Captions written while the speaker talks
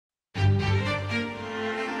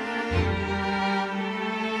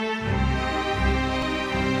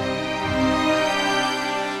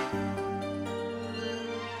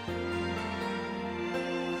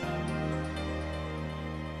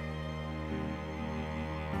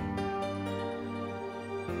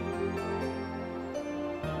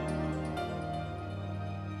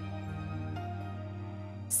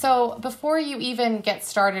So before you even get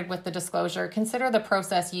started with the disclosure, consider the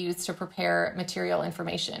process used to prepare material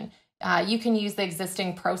information. You can use the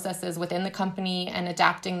existing processes within the company and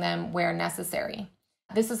adapting them where necessary.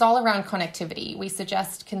 This is all around connectivity. We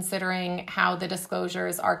suggest considering how the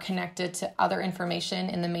disclosures are connected to other information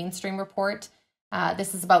in the mainstream report.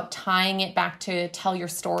 This is about tying it back to tell your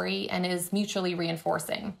story and is mutually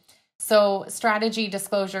reinforcing. So strategy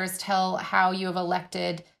disclosures tell how you have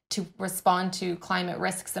elected to respond to climate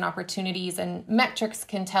risks and opportunities, and metrics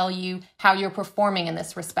can tell you how you're performing in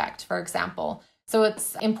this respect, for example. So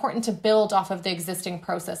it's important to build off of the existing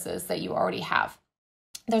processes that you already have.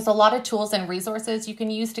 There's a lot of tools and resources you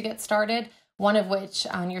can use to get started, one of which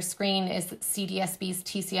on your screen is CDSB's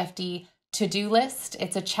TCFD to-do list.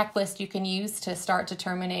 It's a checklist you can use to start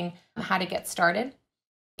determining how to get started.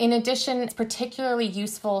 In addition, it's particularly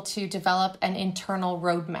useful to develop an internal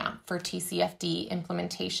roadmap for TCFD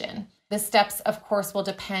implementation. The steps, of course, will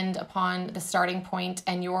depend upon the starting point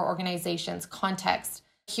and your organization's context.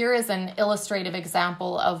 Here is an illustrative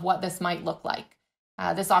example of what this might look like.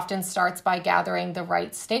 This often starts by gathering the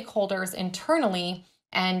right stakeholders internally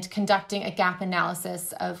and conducting a gap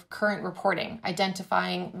analysis of current reporting,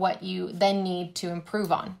 identifying what you then need to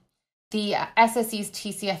improve on. The SSE's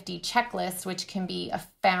TCFD checklist, which can be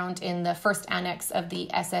found in the first annex of the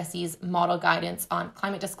SSE's model guidance on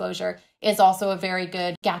climate disclosure, is also a very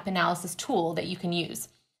good gap analysis tool that you can use.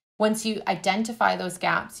 Once you identify those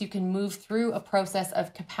gaps, you can move through a process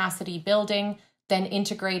of capacity building, then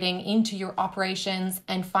integrating into your operations,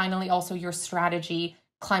 and finally also your strategy,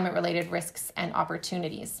 climate-related risks and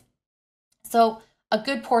opportunities. So a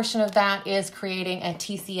good portion of that is creating a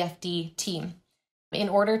TCFD team. In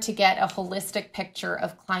order to get a holistic picture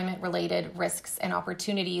of climate-related risks and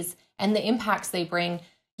opportunities and the impacts they bring,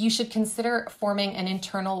 you should consider forming an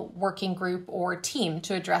internal working group or team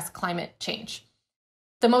to address climate change.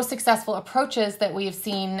 The most successful approaches that we have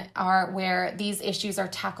seen are where these issues are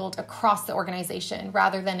tackled across the organization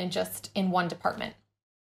rather than just in one department.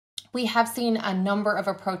 We have seen a number of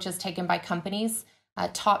approaches taken by companies,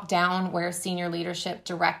 top-down, where senior leadership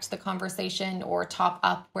direct the conversation, or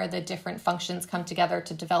top-up, where the different functions come together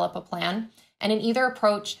to develop a plan. And in either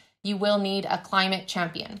approach, you will need a climate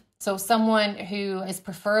champion. So someone who is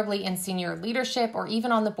preferably in senior leadership or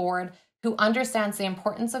even on the board, who understands the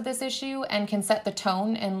importance of this issue and can set the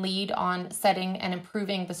tone and lead on setting and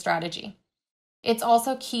improving the strategy. It's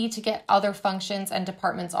also key to get other functions and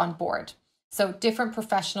departments on board. So different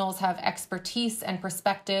professionals have expertise and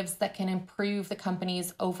perspectives that can improve the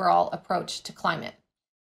company's overall approach to climate.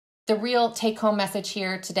 The real take-home message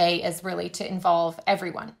here today is really to involve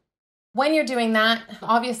everyone. When you're doing that,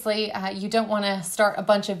 obviously, you don't want to start a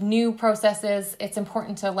bunch of new processes. It's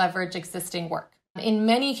important to leverage existing work. In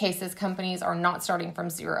many cases, companies are not starting from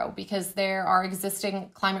zero because there are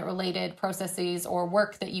existing climate-related processes or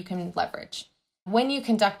work that you can leverage. When you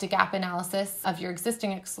conduct a gap analysis of your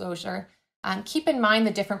existing disclosure, keep in mind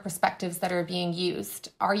the different perspectives that are being used.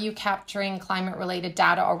 Are you capturing climate-related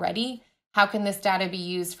data already? How can this data be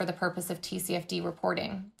used for the purpose of TCFD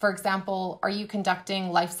reporting? For example, are you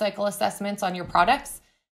conducting life cycle assessments on your products?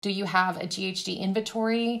 Do you have a GHG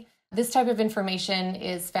inventory? This type of information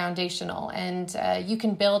is foundational, and you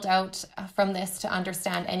can build out from this to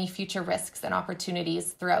understand any future risks and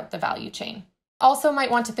opportunities throughout the value chain. Also might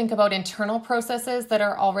want to think about internal processes that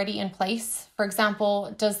are already in place. For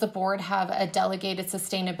example, does the board have a delegated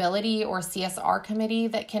sustainability or CSR committee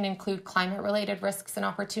that can include climate-related risks and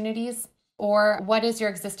opportunities? Or what is your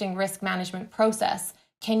existing risk management process?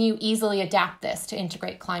 Can you easily adapt this to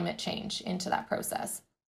integrate climate change into that process?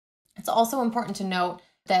 It's also important to note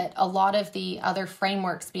that a lot of the other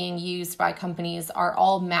frameworks being used by companies are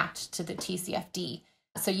all mapped to the TCFD.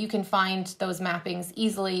 So you can find those mappings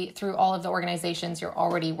easily through all of the organizations you're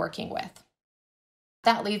already working with.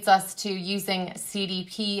 That leads us to using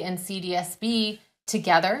CDP and CDSB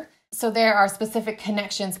together. So there are specific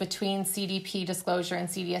connections between CDP disclosure and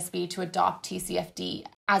CDSB to adopt TCFD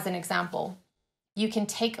as an example. You can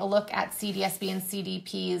take a look at CDSB and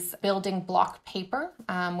CDP's building block paper,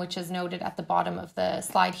 which is noted at the bottom of the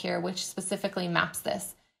slide here, which specifically maps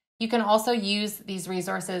this. You can also use these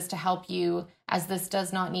resources to help you, as this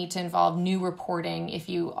does not need to involve new reporting if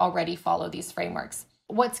you already follow these frameworks.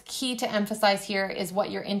 What's key to emphasize here is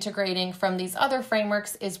what you're integrating from these other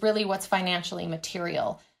frameworks is really what's financially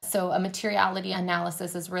material. So a materiality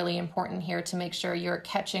analysis is really important here to make sure you're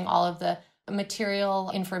catching all of the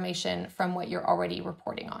material information from what you're already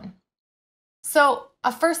reporting on. So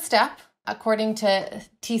a first step, according to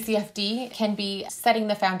TCFD, can be setting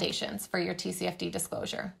the foundations for your TCFD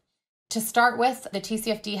disclosure. To start with, the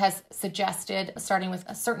TCFD has suggested starting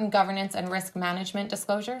with certain governance and risk management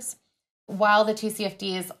disclosures. While the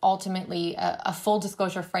TCFD is ultimately a full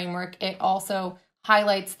disclosure framework, it also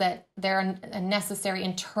highlights that there are necessary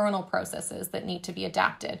internal processes that need to be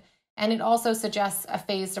adapted. And it also suggests a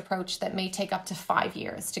phased approach that may take up to 5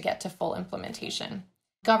 years to get to full implementation.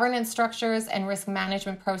 Governance structures and risk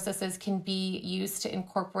management processes can be used to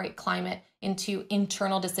incorporate climate into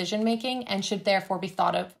internal decision-making and should therefore be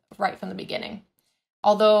thought of right from the beginning.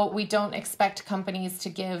 Although we don't expect companies to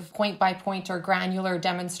give point-by-point or granular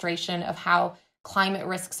demonstration of how climate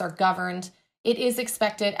risks are governed, it is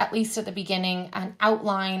expected, at least at the beginning, an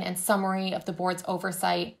outline and summary of the board's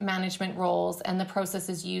oversight, management roles, and the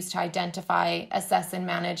processes used to identify, assess, and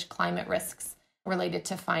manage climate risks related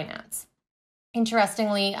to finance.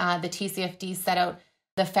 Interestingly, the TCFD set out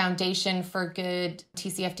the foundation for good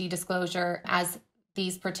TCFD disclosure as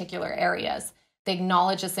these particular areas. They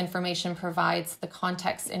acknowledge this information provides the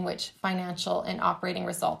context in which financial and operating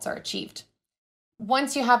results are achieved.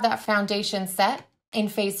 Once you have that foundation set, in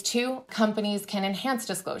phase 2, companies can enhance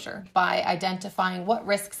disclosure by identifying what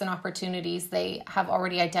risks and opportunities they have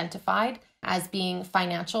already identified as being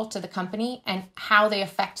financial to the company and how they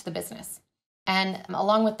affect the business. And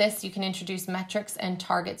along with this, you can introduce metrics and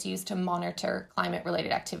targets used to monitor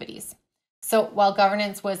climate-related activities. So while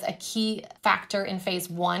governance was a key factor in phase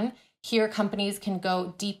 1, here companies can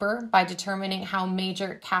go deeper by determining how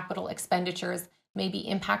major capital expenditures may be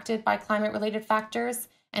impacted by climate-related factors.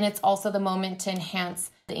 And it's also the moment to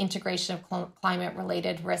enhance the integration of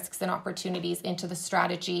climate-related risks and opportunities into the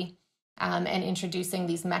strategy and introducing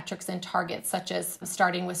these metrics and targets, such as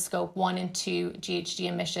starting with scope 1 and 2 GHG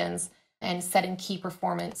emissions, and setting key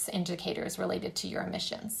performance indicators related to your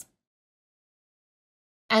emissions.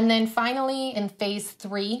 And then finally, in phase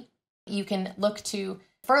 3, you can look to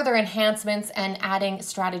further enhancements and adding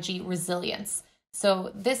strategy resilience.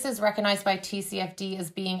 So this is recognized by TCFD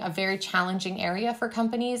as being a very challenging area for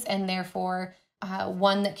companies and therefore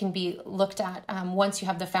one that can be looked at once you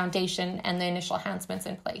have the foundation and the initial enhancements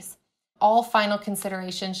in place. All final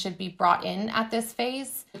considerations should be brought in at this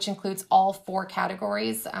phase, which includes all 4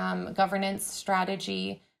 categories, governance,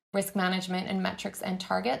 strategy, risk management, and metrics and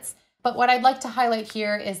targets. But what I'd like to highlight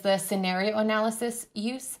here is the scenario analysis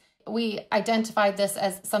use. We identified this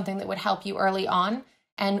as something that would help you early on.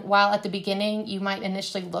 And while at the beginning, you might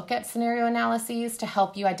initially look at scenario analyses to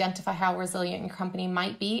help you identify how resilient your company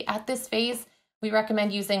might be, at this phase, we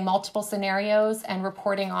recommend using multiple scenarios and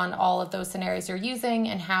reporting on all of those scenarios you're using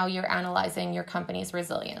and how you're analyzing your company's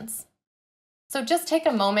resilience. So just take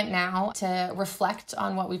a moment now to reflect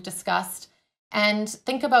on what we've discussed and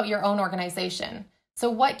think about your own organization. So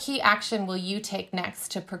what key action will you take next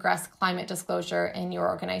to progress climate disclosure in your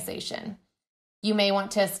organization? You may want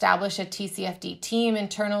to establish a TCFD team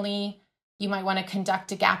internally. You might want to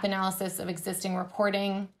conduct a gap analysis of existing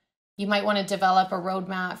reporting. You might want to develop a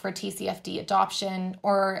roadmap for TCFD adoption,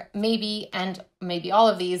 or maybe all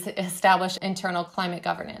of these, establish internal climate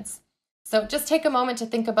governance. So just take a moment to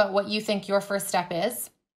think about what you think your first step is,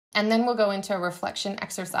 and then we'll go into a reflection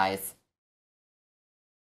exercise.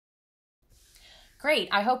 Great.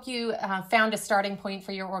 I hope you found a starting point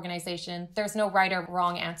for your organization. There's no right or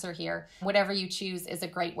wrong answer here. Whatever you choose is a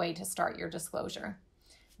great way to start your disclosure.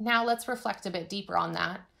 Now let's reflect a bit deeper on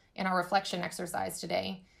that in our reflection exercise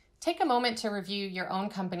today. Take a moment to review your own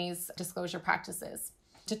company's disclosure practices.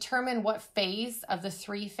 Determine what phase of the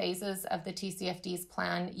 3 phases of the TCFD's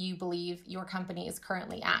plan you believe your company is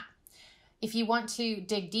currently at. If you want to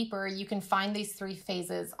dig deeper, you can find these 3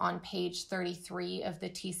 phases on page 33 of the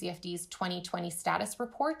TCFD's 2020 status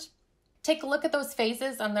report. Take a look at those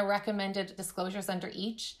phases and the recommended disclosures under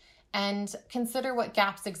each, and consider what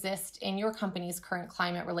gaps exist in your company's current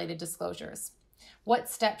climate-related disclosures. What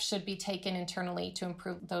steps should be taken internally to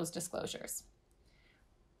improve those disclosures?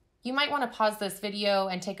 You might want to pause this video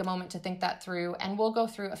and take a moment to think that through, and we'll go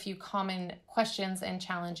through a few common questions and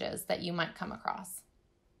challenges that you might come across.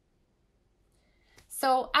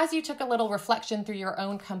 So as you took a little reflection through your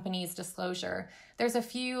own company's disclosure, there's a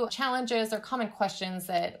few challenges or common questions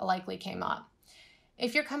that likely came up.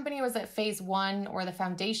 If your company was at phase 1 or the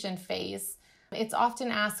foundation phase, it's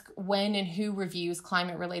often asked when and who reviews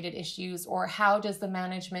climate-related issues, or how does the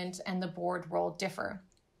management and the board role differ.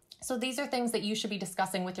 So these are things that you should be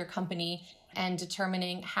discussing with your company and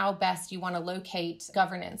determining how best you want to locate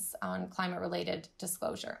governance on climate-related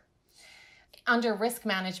disclosure. Under risk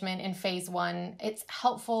management in phase 1, it's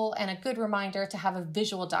helpful and a good reminder to have a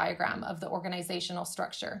visual diagram of the organizational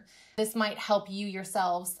structure. This might help you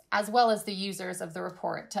yourselves, as well as the users of the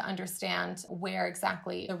report, to understand where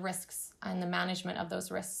exactly the risks and the management of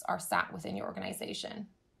those risks are sat within your organization.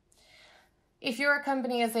 If your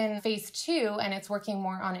company is in phase 2 and it's working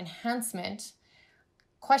more on enhancement,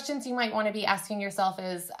 questions you might want to be asking yourself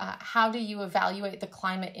is, how do you evaluate the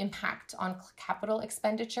climate impact on capital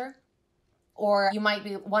expenditure? Or you might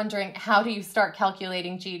be wondering, how do you start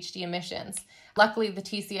calculating GHG emissions? Luckily, the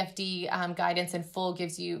TCFD guidance in full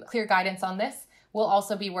gives you clear guidance on this. We'll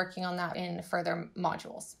also be working on that in further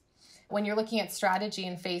modules. When you're looking at strategy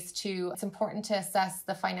in phase 2, it's important to assess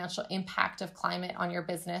the financial impact of climate on your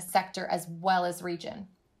business sector as well as region.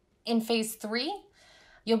 In phase 3,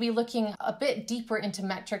 you'll be looking a bit deeper into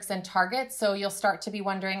metrics and targets. So you'll start to be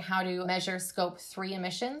wondering how to measure scope 3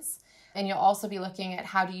 emissions. And you'll also be looking at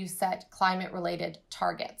how do you set climate-related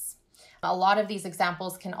targets. A lot of these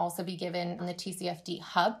examples can also be given in the TCFD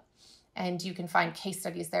hub. And you can find case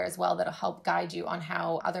studies there as well that'll help guide you on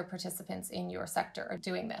how other participants in your sector are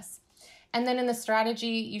doing this. And then in the strategy,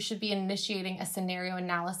 you should be initiating a scenario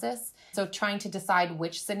analysis. So trying to decide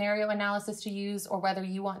which scenario analysis to use or whether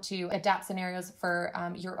you want to adapt scenarios for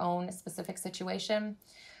your own specific situation.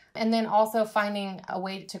 And then also finding a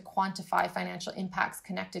way to quantify financial impacts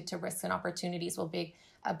connected to risks and opportunities will be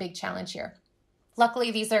a big challenge here.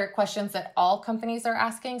 Luckily, these are questions that all companies are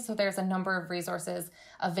asking, so there's a number of resources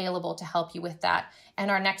available to help you with that. And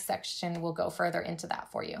our next section will go further into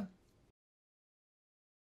that for you.